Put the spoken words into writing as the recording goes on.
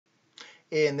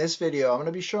In this video, I'm going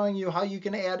to be showing you how you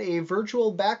can add a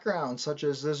virtual background such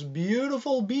as this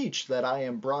beautiful beach that I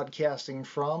am broadcasting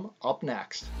from up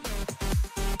next.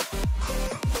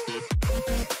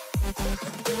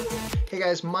 Hey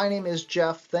guys, my name is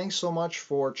Jeff. Thanks so much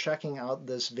for checking out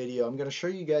this video. I'm going to show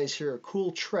you guys here a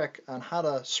cool trick on how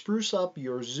to spruce up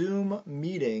your Zoom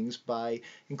meetings by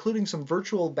including some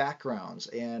virtual backgrounds.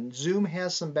 And Zoom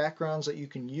has some backgrounds that you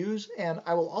can use, and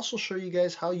I will also show you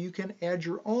guys how you can add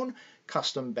your own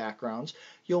custom backgrounds.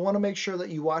 You'll want to make sure that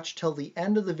you watch till the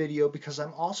end of the video because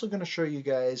I'm also going to show you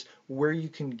guys where you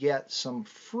can get some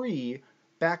free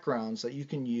backgrounds that you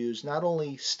can use, not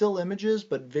only still images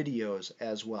but videos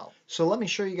as well. So let me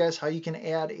show you guys how you can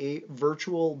add a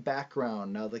virtual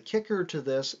background. Now the kicker to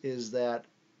this is that,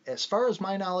 as far as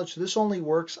my knowledge, this only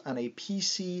works on a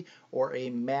PC or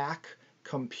a Mac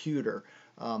computer.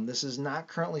 This is not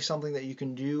currently something that you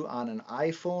can do on an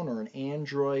iPhone or an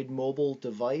Android mobile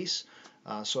device.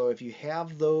 So if you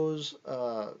have those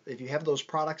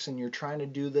products and you're trying to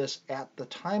do this at the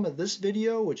time of this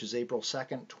video, which is April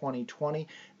 2nd, 2020,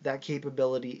 that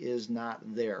capability is not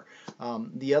there.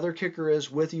 The other kicker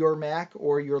is with your Mac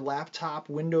or your laptop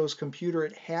Windows computer,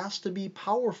 it has to be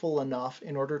powerful enough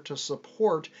in order to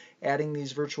support adding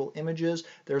these virtual images.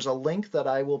 There's a link that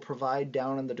I will provide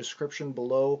down in the description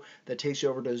below that takes you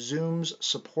over to Zoom's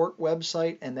support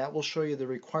website, and that will show you the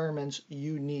requirements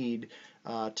you need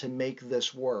to make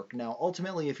this work. Now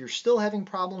ultimately, if you're still having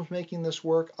problems making this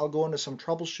work, I'll go into some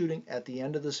troubleshooting at the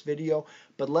end of this video,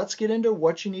 but let's get into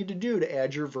what you need to do to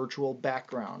add your virtual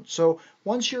background. So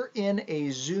once you're in a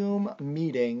Zoom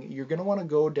meeting, you're going to want to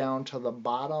go down to the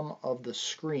bottom of the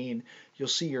screen. You'll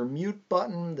see your mute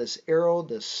button, this arrow,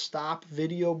 this stop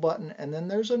video button, and then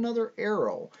there's another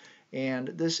arrow. And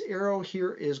this arrow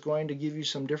here is going to give you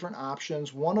some different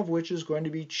options, one of which is going to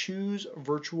be choose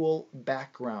virtual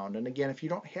background. And again, if you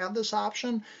don't have this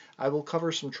option, I will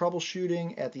cover some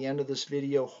troubleshooting at the end of this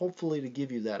video, hopefully to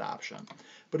give you that option.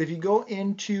 But if you go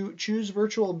into choose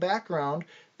virtual background,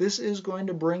 this is going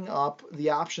to bring up the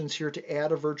options here to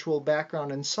add a virtual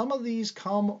background. And some of these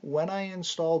come when I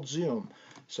installed Zoom.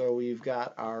 So we've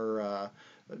got our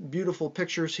beautiful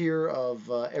pictures here of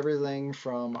everything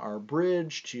from our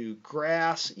bridge to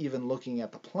grass, even looking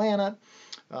at the planet.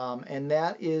 And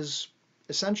that is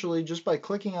essentially just by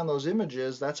clicking on those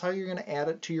images, that's how you're going to add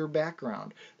it to your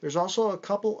background. There's also a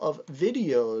couple of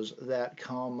videos that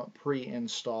come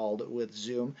pre-installed with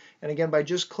Zoom. And again, by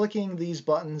just clicking these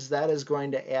buttons, that is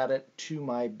going to add it to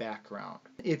my background.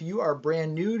 If you are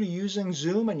brand new to using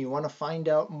Zoom and you want to find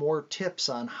out more tips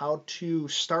on how to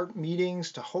start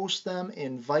meetings, to host them,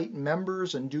 invite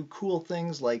members, and do cool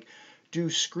things like do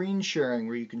screen sharing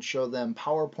where you can show them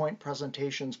PowerPoint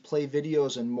presentations, play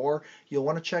videos, and more, you'll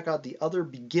want to check out the other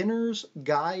beginner's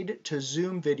guide to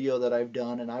Zoom video that I've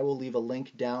done, and I will leave a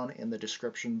link down in the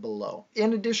description below.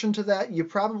 In addition to that, you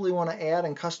probably want to add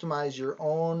and customize your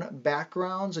own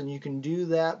backgrounds, and you can do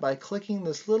that by clicking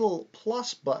this little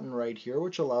plus button right here,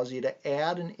 which allows you to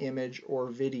add an image or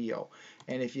video.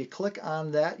 And if you click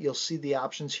on that, you'll see the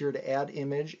options here to add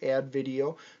image, add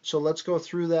video. So let's go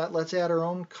through that. Let's add our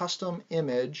own custom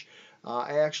image.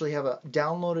 I actually have a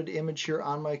downloaded image here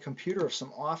on my computer of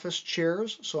some office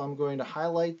chairs. So I'm going to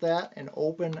highlight that and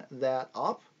open that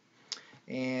up.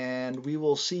 And we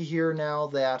will see here now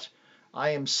that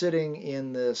I am sitting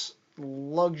in this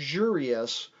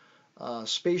luxurious,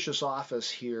 spacious office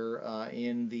here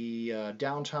in the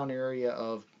downtown area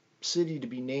of city to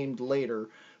be named later.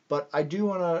 But I do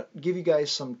want to give you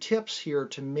guys some tips here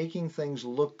to making things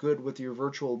look good with your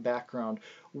virtual background.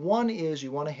 One is you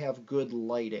want to have good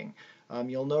lighting.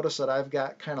 You'll notice that I've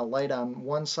got kind of light on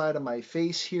one side of my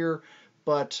face here,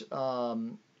 but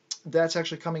that's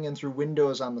actually coming in through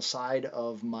windows on the side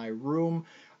of my room.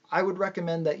 I would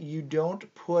recommend that you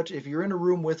don't put, if you're in a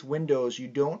room with windows, you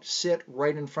don't sit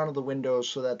right in front of the windows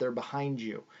so that they're behind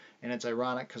you. And it's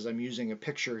ironic because I'm using a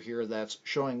picture here that's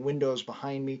showing windows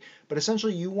behind me, but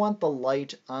essentially you want the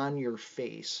light on your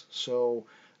face. So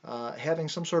having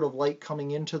some sort of light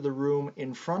coming into the room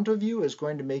in front of you is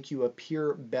going to make you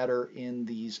appear better in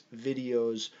these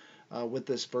videos with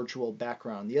this virtual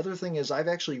background. The other thing is I've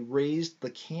actually raised the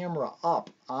camera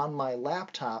up on my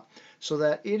laptop so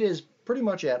that it is pretty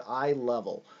much at eye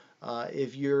level.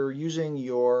 If you're using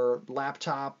your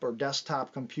laptop or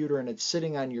desktop computer and it's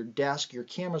sitting on your desk, your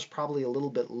camera's probably a little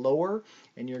bit lower,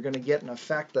 and you're going to get an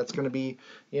effect that's going to be,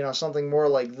 something more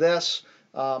like this.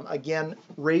 Again,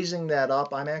 raising that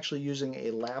up, I'm actually using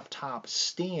a laptop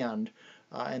stand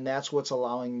and that's what's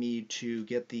allowing me to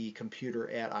get the computer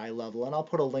at eye level. And I'll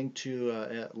put a link to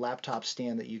a laptop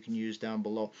stand that you can use down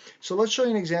below. So let's show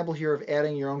you an example here of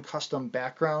adding your own custom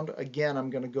background. Again, I'm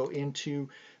going to go into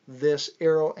this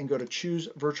arrow and go to choose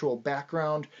virtual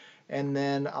background, and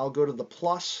then I'll go to the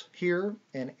plus here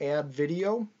and add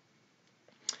video.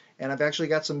 And I've actually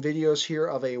got some videos here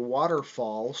of a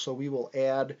waterfall, so we will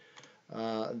add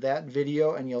that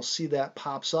video, and you'll see that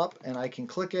pops up, and I can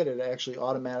click it. It actually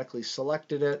automatically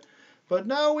selected it. But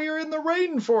now we are in the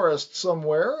rainforest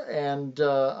somewhere, and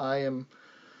I am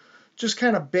just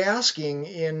kind of basking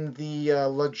in the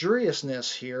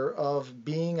luxuriousness here of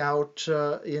being out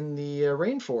in the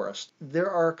rainforest. There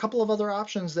are a couple of other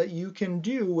options that you can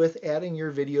do with adding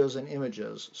your videos and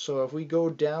images. So if we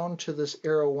go down to this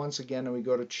arrow once again and we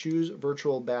go to choose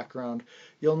virtual background,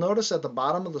 you'll notice at the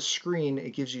bottom of the screen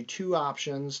it gives you two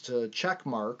options to check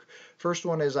mark. First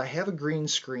one is I have a green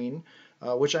screen,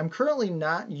 which I'm currently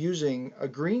not using a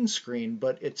green screen,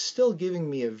 but it's still giving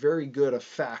me a very good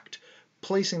effect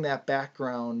placing that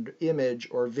background image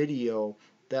or video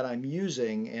that I'm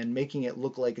using and making it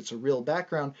look like it's a real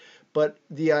background. But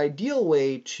the ideal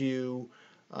way to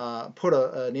put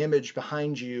an image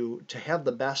behind you to have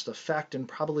the best effect and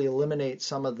probably eliminate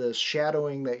some of the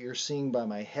shadowing that you're seeing by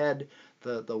my head,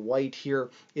 the white here,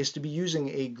 is to be using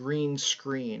a green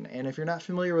screen. And if you're not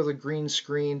familiar with a green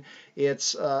screen,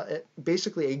 it's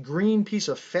basically a green piece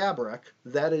of fabric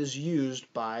that is used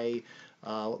by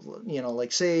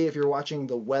like say if you're watching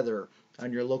the weather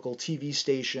on your local TV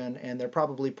station and they're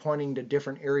probably pointing to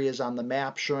different areas on the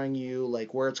map showing you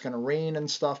like where it's going to rain and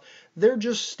stuff, they're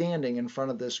just standing in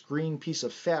front of this green piece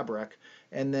of fabric,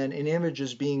 and then an image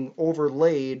is being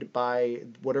overlaid by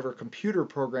whatever computer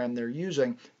program they're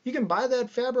using. You can buy that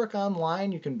fabric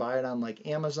online. You can buy it on like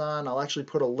Amazon. I'll actually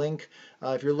put a link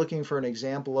if you're looking for an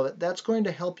example of it. That's going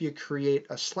to help you create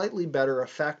a slightly better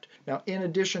effect. Now, in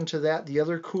addition to that, the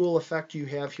other cool effect you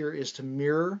have here is to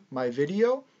mirror my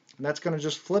video, and that's going to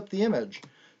just flip the image.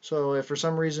 So if for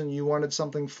some reason you wanted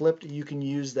something flipped, you can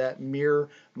use that mirror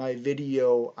my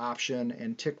video option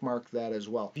and tick mark that as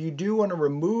well. If you do want to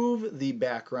remove the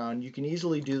background, you can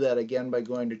easily do that again by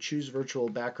going to choose virtual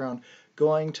background,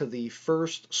 going to the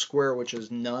first square, which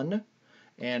is none,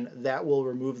 and that will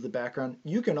remove the background.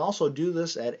 You can also do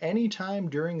this at any time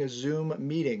during a Zoom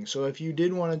meeting. So if you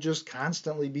did want to just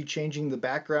constantly be changing the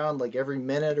background like every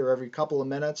minute or every couple of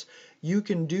minutes, you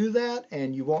can do that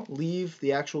and you won't leave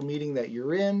the actual meeting that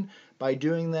you're in by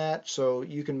doing that, so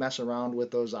you can mess around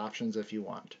with those options if you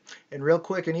want. And real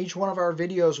quick, in each one of our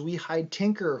videos we hide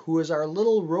Tinker, who is our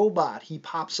little robot. He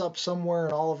pops up somewhere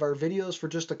in all of our videos for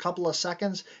just a couple of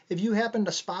seconds. If you happen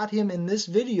to spot him in this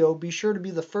video, be sure to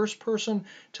be the first person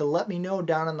to let me know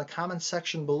down in the comments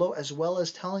section below, as well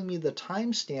as telling me the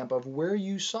timestamp of where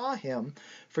you saw him,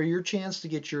 for your chance to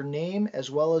get your name as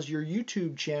well as your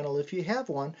YouTube channel, if you have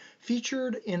one,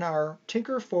 featured in our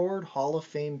Tinker Forward Hall of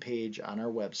Fame page on our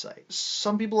website.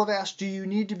 Some people have asked, do you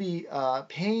need to be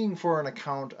paying for an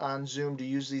account on Zoom to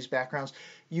use these backgrounds?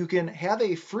 You can have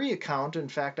a free account. In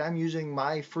fact, I'm using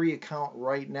my free account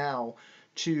right now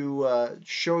to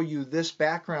show you this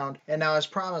background. And now, as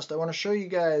promised, I want to show you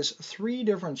guys 3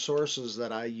 different sources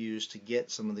that I use to get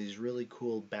some of these really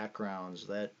cool backgrounds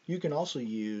that you can also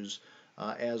use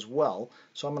as well.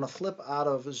 So I'm going to flip out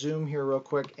of Zoom here real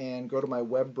quick and go to my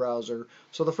web browser.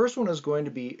 So the first one is going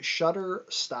to be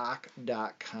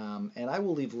Shutterstock.com, and I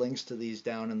will leave links to these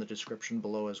down in the description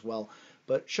below as well.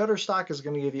 But Shutterstock is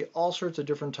going to give you all sorts of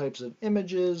different types of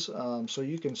images, so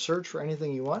you can search for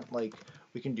anything you want. Like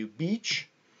we can do beach,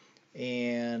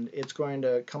 and it's going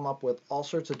to come up with all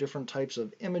sorts of different types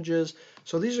of images.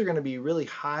 So these are going to be really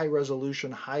high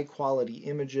resolution, high quality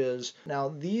images. Now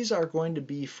these are going to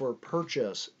be for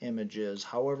purchase images.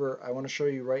 However, I want to show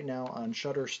you right now on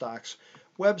Shutterstock's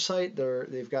website,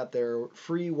 they've got their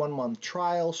free 1-month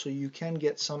trial, so you can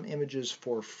get some images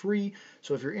for free.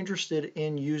 So if you're interested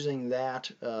in using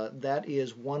that, that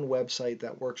is one website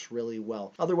that works really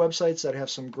well. Other websites that have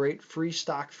some great free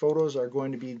stock photos are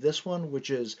going to be this one, which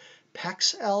is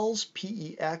Pexels,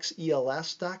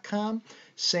 Pexels.com.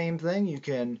 Same thing, you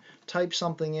can type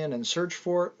something in and search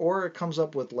for it, or it comes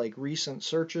up with like recent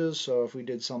searches. So if we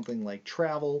did something like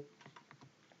travel,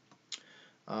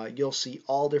 you'll see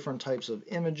all different types of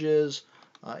images.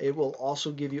 It will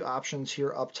also give you options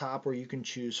here up top where you can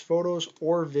choose photos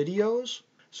or videos.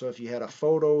 So if you had a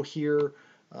photo here,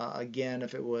 again,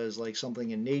 if it was like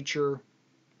something in nature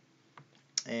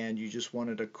and you just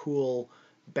wanted a cool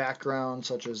background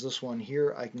such as this one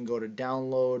here, I can go to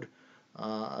download.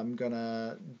 I'm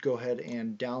gonna go ahead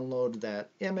and download that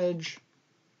image.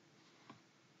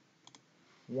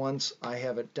 Once I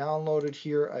have it downloaded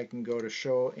here, I can go to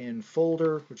Show in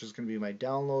Folder, which is going to be my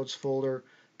Downloads folder,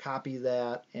 copy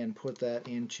that and put that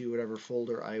into whatever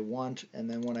folder I want, and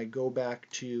then when I go back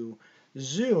to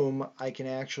Zoom, I can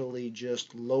actually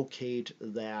just locate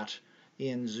that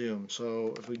in Zoom.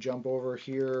 So if we jump over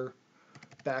here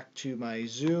back to my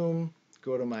Zoom,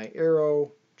 go to my arrow,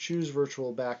 choose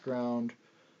virtual background,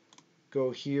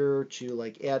 go here to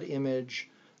like add image,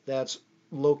 that's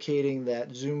locating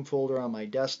that Zoom folder on my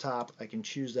desktop. I can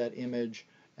choose that image,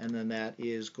 and then that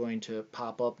is going to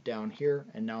pop up down here,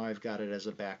 and now I've got it as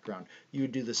a background. You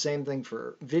would do the same thing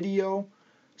for video.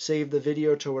 Save the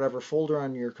video to whatever folder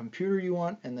on your computer you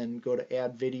want, and then go to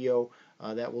add video.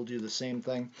 That will do the same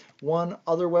thing. One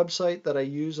other website that I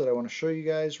use that I want to show you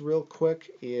guys real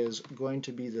quick is going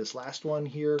to be this last one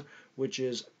here, which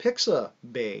is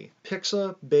Pixabay.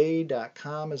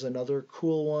 Pixabay.com is another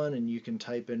cool one, and you can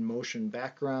type in motion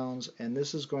backgrounds, and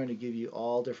this is going to give you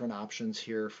all different options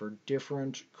here for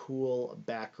different cool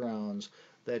backgrounds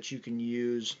that you can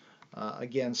use.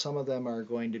 Again, some of them are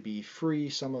going to be free,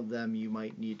 some of them you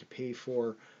might need to pay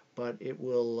for, but it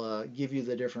will give you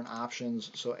the different options.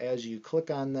 So as you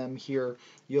click on them here,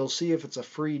 you'll see if it's a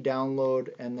free download,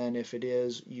 and then if it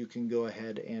is, you can go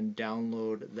ahead and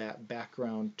download that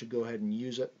background to go ahead and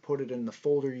use it, put it in the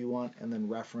folder you want, and then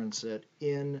reference it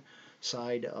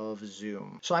inside of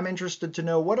Zoom. So I'm interested to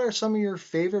know, what are some of your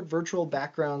favorite virtual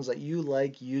backgrounds that you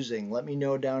like using? Let me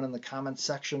know down in the comments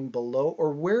section below,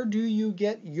 or where do you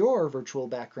get your virtual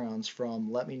backgrounds from?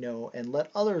 Let me know, and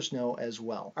let others know as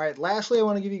well. All right, lastly, I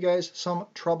want to give you guys some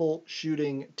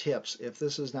troubleshooting tips if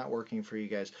this is not working for you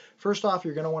guys. First off,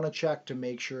 you're going to want to check to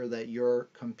make sure that your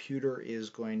computer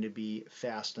is going to be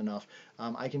fast enough.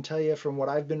 I can tell you from what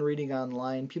I've been reading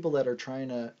online, people that are trying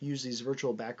to use these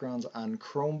virtual backgrounds on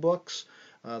Chromebooks,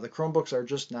 the Chromebooks are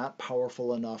just not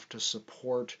powerful enough to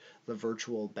support the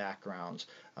virtual backgrounds.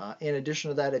 In addition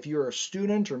to that, if you're a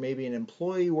student or maybe an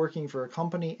employee working for a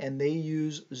company and they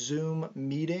use Zoom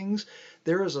meetings,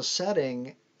 there is a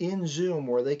setting in Zoom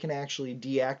where they can actually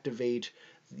deactivate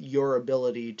your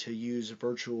ability to use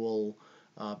virtual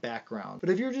background. But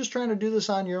if you're just trying to do this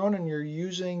on your own and you're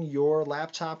using your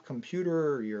laptop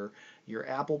computer or your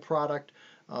Apple product,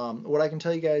 what I can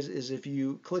tell you guys is if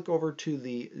you click over to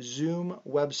the Zoom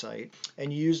website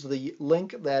and use the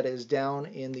link that is down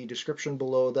in the description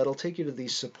below, that'll take you to the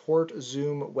Support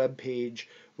Zoom webpage,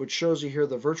 which shows you here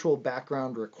the virtual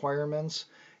background requirements.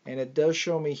 And it does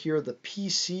show me here the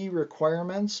PC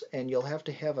requirements, and you'll have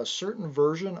to have a certain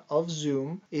version of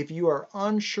Zoom. If you are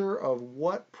unsure of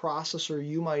what processor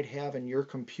you might have in your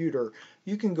computer,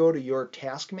 you can go to your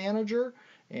task manager,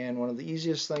 and one of the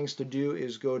easiest things to do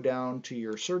is go down to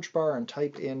your search bar and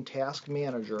type in task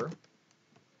manager,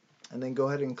 and then go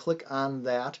ahead and click on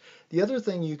that. The other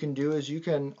thing you can do is you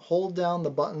can hold down the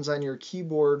buttons on your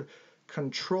keyboard,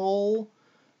 Control,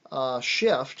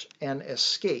 Shift, and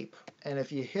Escape. And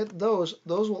if you hit those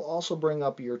will also bring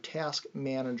up your task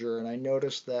manager. And I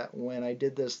noticed that when I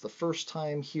did this the first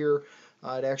time here,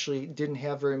 it actually didn't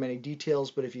have very many details,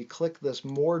 but if you click this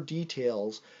More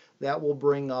Details, that will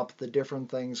bring up the different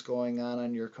things going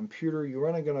on your computer.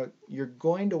 You're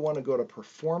going to want to go to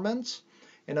Performance,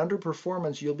 and under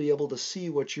Performance you'll be able to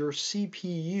see what your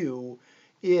CPU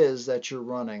is that you're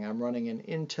running. I'm running an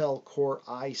Intel Core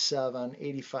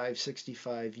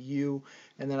i7-8565U,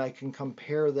 and then I can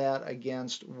compare that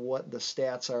against what the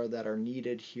stats are that are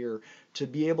needed here to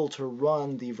be able to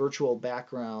run the virtual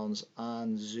backgrounds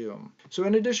on Zoom. So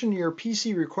in addition to your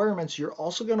PC requirements, you're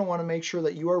also going to want to make sure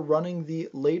that you are running the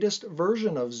latest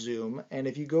version of Zoom, and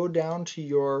if you go down to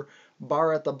your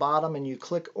bar at the bottom and you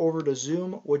click over to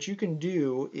Zoom, what you can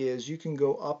do is you can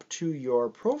go up to your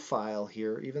profile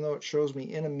here, even though it shows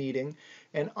me in a meeting,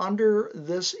 and under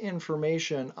this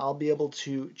information I'll be able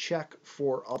to check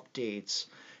for updates.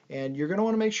 And you're going to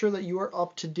want to make sure that you are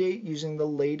up to date using the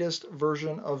latest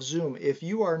version of Zoom. If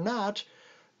you are not,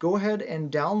 go ahead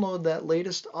and download that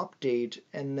latest update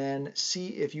and then see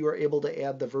if you are able to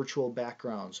add the virtual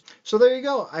backgrounds. So there you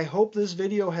go. I hope this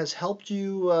video has helped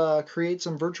you create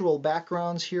some virtual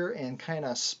backgrounds here and kind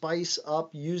of spice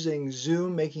up using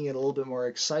Zoom, making it a little bit more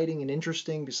exciting and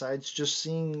interesting besides just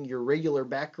seeing your regular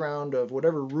background of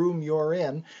whatever room you're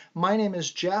in. My name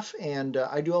is Jeff, and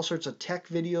I do all sorts of tech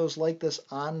videos like this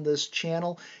on this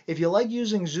channel. If you like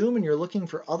using Zoom and you're looking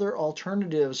for other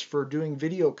alternatives for doing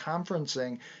video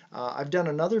conferencing, I've done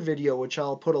another video, which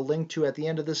I'll put a link to at the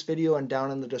end of this video and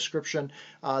down in the description,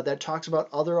 that talks about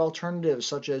other alternatives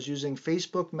such as using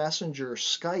Facebook Messenger,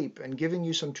 Skype, and giving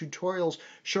you some tutorials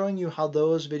showing you how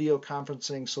those video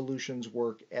conferencing solutions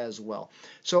work as well.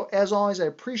 So as always, I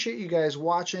appreciate you guys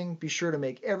watching. Be sure to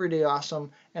make every day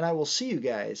awesome, and I will see you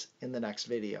guys in the next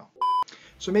video.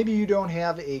 So maybe you don't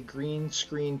have a green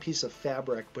screen piece of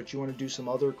fabric, but you want to do some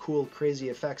other cool, crazy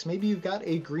effects. Maybe you've got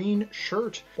a green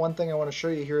shirt. One thing I want to show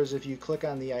you here is if you click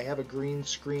on the I have a green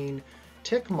screen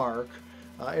tick mark,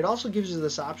 it also gives you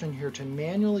this option here to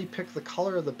manually pick the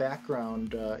color of the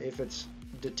background if it's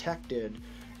detected.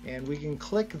 And we can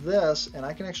click this, and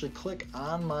I can actually click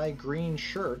on my green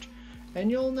shirt. And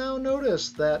you'll now notice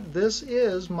that this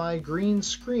is my green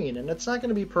screen, and it's not going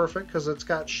to be perfect because it's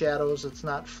got shadows, it's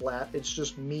not flat, it's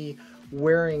just me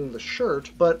wearing the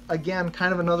shirt. But again,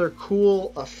 kind of another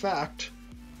cool effect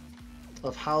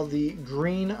of how the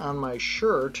green on my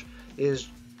shirt is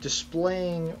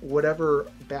displaying whatever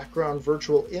background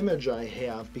virtual image I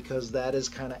have, because that is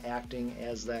kind of acting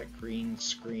as that green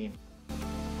screen.